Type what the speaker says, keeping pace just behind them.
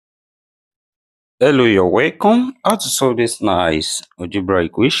Hello, you're welcome. How to solve this nice algebra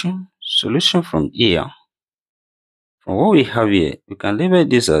equation? Solution from here. From what we have here, we can label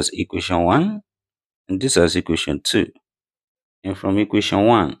this as equation 1 and this as equation 2. And from equation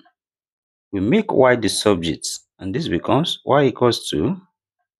 1, we make y the subject, and this becomes y equals to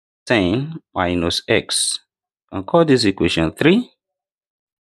 10 minus x. We can call this equation 3.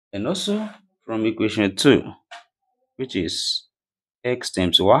 And also from equation 2, which is x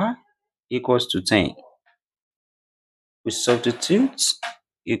times y equals to 10. We substitute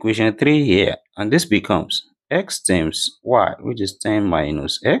equation 3 here, and this becomes x times y, which is 10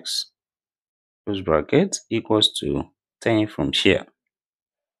 minus x, close bracket, equals to 10 from here.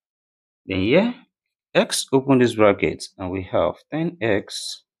 Then here, x, open this bracket, and we have 10x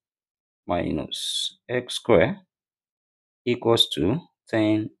minus x squared equals to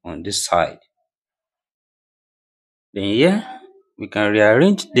 10 on this side. Then here, we can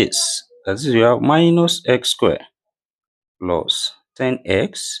rearrange this. That is, we have minus x squared plus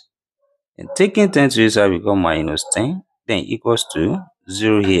 10x, and taking 10 to this side become minus 10, then equals to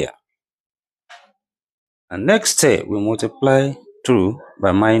 0 here. And next step, we multiply through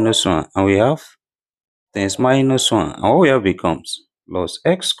by minus 1, and we have 10 minus 1, and what we have becomes plus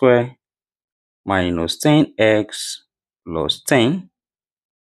x squared minus 10x plus 10,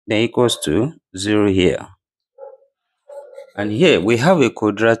 then equals to 0 here. And here we have a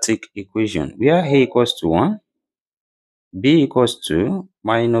quadratic equation where a equals to 1, b equals to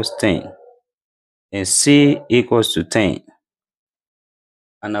minus 10, and c equals to 10.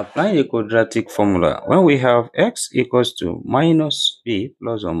 And applying a quadratic formula, when we have x equals to minus b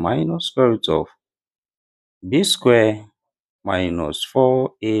plus or minus square root of b squared minus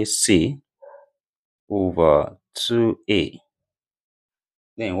 4ac over 2a.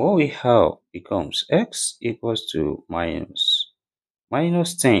 Then what we have becomes x equals to minus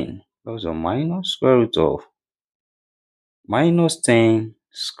 10 plus or minus square root of minus 10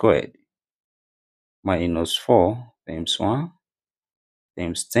 squared minus 4 times 1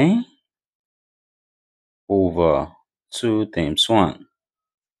 times 10 over 2 times 1.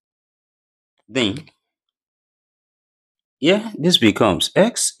 Then this becomes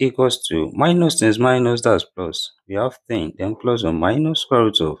x equals to minus times minus, that's plus. We have 10, then plus or minus square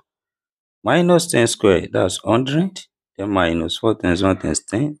root of minus 10 squared, that's 100. Then minus 4 times 1 times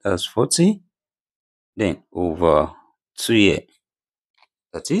 10, that's 40. Then over 2 here.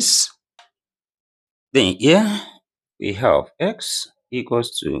 That is. Then here we have x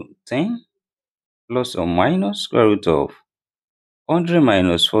equals to 10 plus or minus square root of 100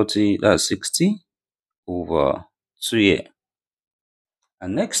 minus 40, that's 60 over 2 here.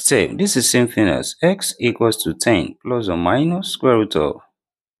 And next step, this is same thing as x equals to 10 plus or minus square root of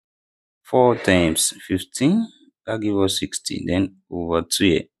 4 times 15, that gives us 60, then over 2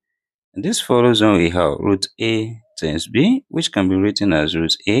 here. And this follows when we have root a times b, which can be written as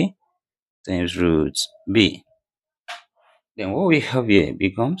root a times root b. Then what we have here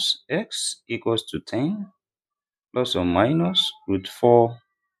becomes x equals to 10 plus or minus root 4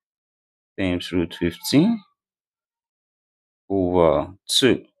 times root 15 over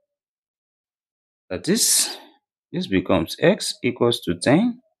 2. That is, this becomes x equals to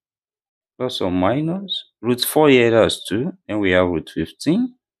 10 plus or minus root 4 here, that's 2. Then we have root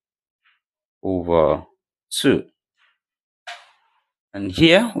 15 over 2. And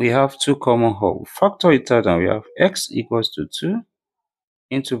here we have 2 common whole. Factor it out, and we have x equals to 2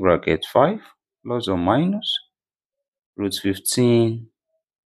 into bracket 5 plus or minus root 15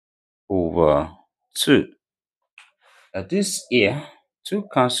 over 2. That is, here 2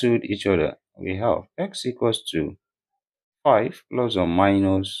 cancelled each other. We have x equals to 5 plus or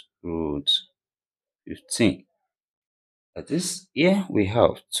minus root 15. That is, here we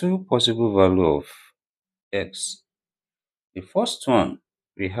have 2 possible values of x. The first one,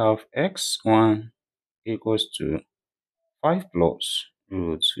 we have x1 equals to 5 plus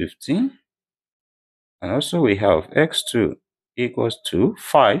root 15. And also we have x2 equals to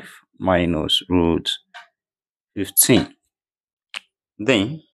 5 minus root 15.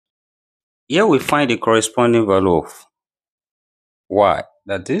 Then, here we find the corresponding value of y.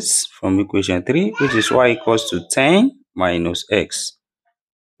 That is from equation 3, which is y equals to 10 minus x.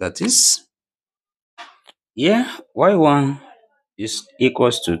 That is, here y1 is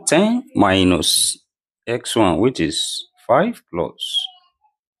equals to 10 minus x1, which is 5 plus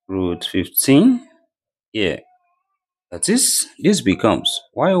root 15 here. That is, this becomes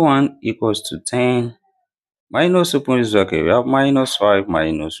y1 equals to 10 minus, open this bracket, we have minus 5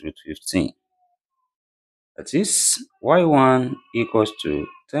 minus root 15. That is, y1 equals to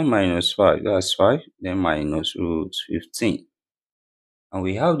 10 minus 5, that's 5, then minus root 15. And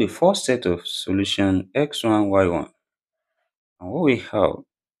we have the first set of solution x1, y1. And what we have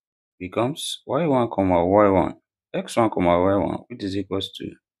becomes y1, y1, x1, y1, which is equals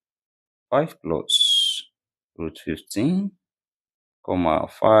to 5 plus root 15,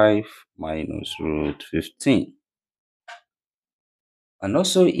 5 minus root 15. And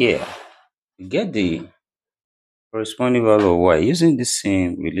also here, we get the corresponding value of y using the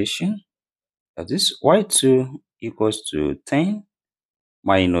same relation. That is y2 equals to 10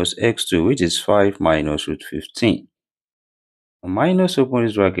 minus x2, which is 5 minus root 15. Minus open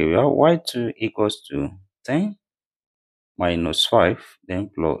this bracket, we have y2 equals to 10 minus 5,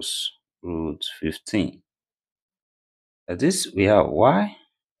 then plus root 15. That is, we have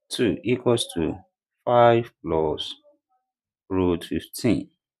y2 equals to 5 plus root 15.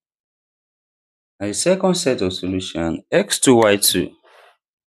 And the second set of solution, x2, y2,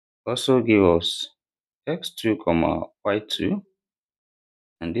 also give us x2, y2,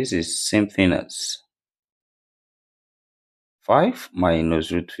 and this is same thing as 5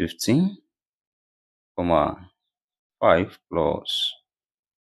 minus root 15, 5 plus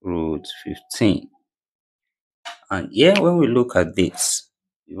root 15. And here, when we look at this,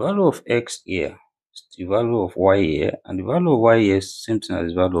 the value of x here is the value of y here, and the value of y here is same thing as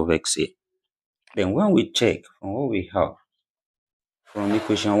the value of x here. Then when we check from what we have from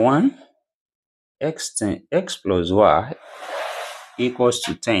equation 1, x plus y equals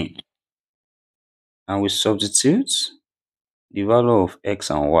to 10, and we substitute the value of x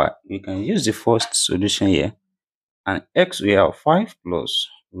and y, we can use the first solution here, and x we have 5 plus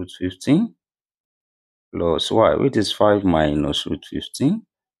root 15 plus y, which is 5 minus root 15,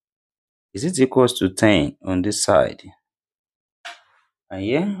 is it equals to 10 on this side. And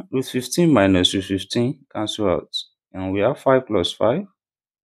here, root 15 minus root 15 cancel out, and we have 5 plus 5,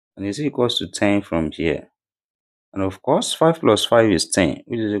 and it's equals to 10 from here. And of course, 5 plus 5 is 10,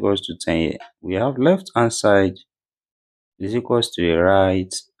 which is equals to 10 here. We have left hand side is equals to the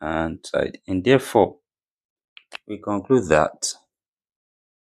right hand side, and therefore we conclude that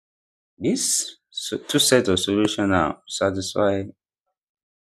these two sets of solutions now satisfy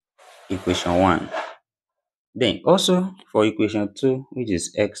equation 1. Then also for equation 2, which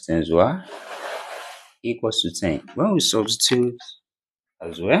is x times y equals to 10, when we substitute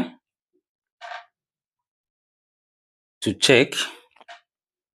as well to check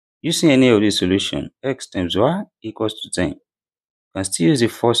using any of these solution, x times y equals to 10, you can still use the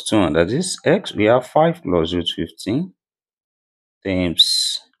first one, that is x, we have 5 plus root 15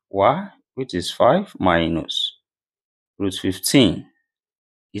 times y, which is 5 minus root 15.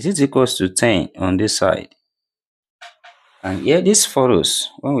 Is it equals to 10 on this side? And here this follows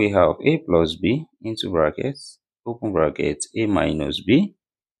when we have a plus b into brackets, open bracket, a minus b,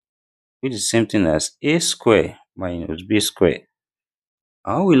 which is the same thing as a square minus b square.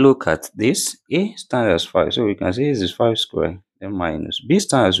 And when we look at this, a stands as 5, so we can say this is 5 square, then minus b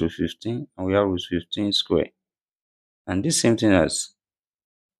stands as root 15, and we have root 15 square. And this same thing as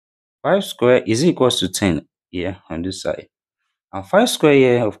 5 square is equals to 10 here on this side. And 5 square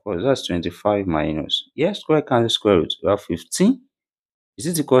here, of course, that's 25 minus. Here, square cancel square root. We have 15. Is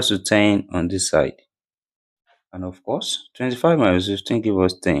it equals to 10 on this side? And of course, 25 minus 15 gives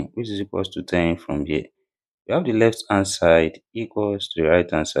us 10, which is equals to 10 from here. We have the left hand side equals to the right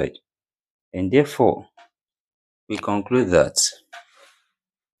hand side. And therefore, we conclude that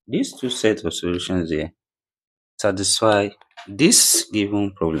these two sets of solutions here satisfy this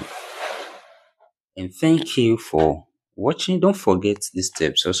given problem. And thank you for watching. Don't forget this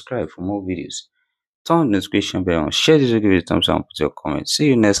step. Subscribe for more videos. Turn the notification bell on. Share this video, give it a thumbs up, put your comments. See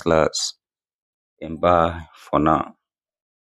you next class, and bye for now.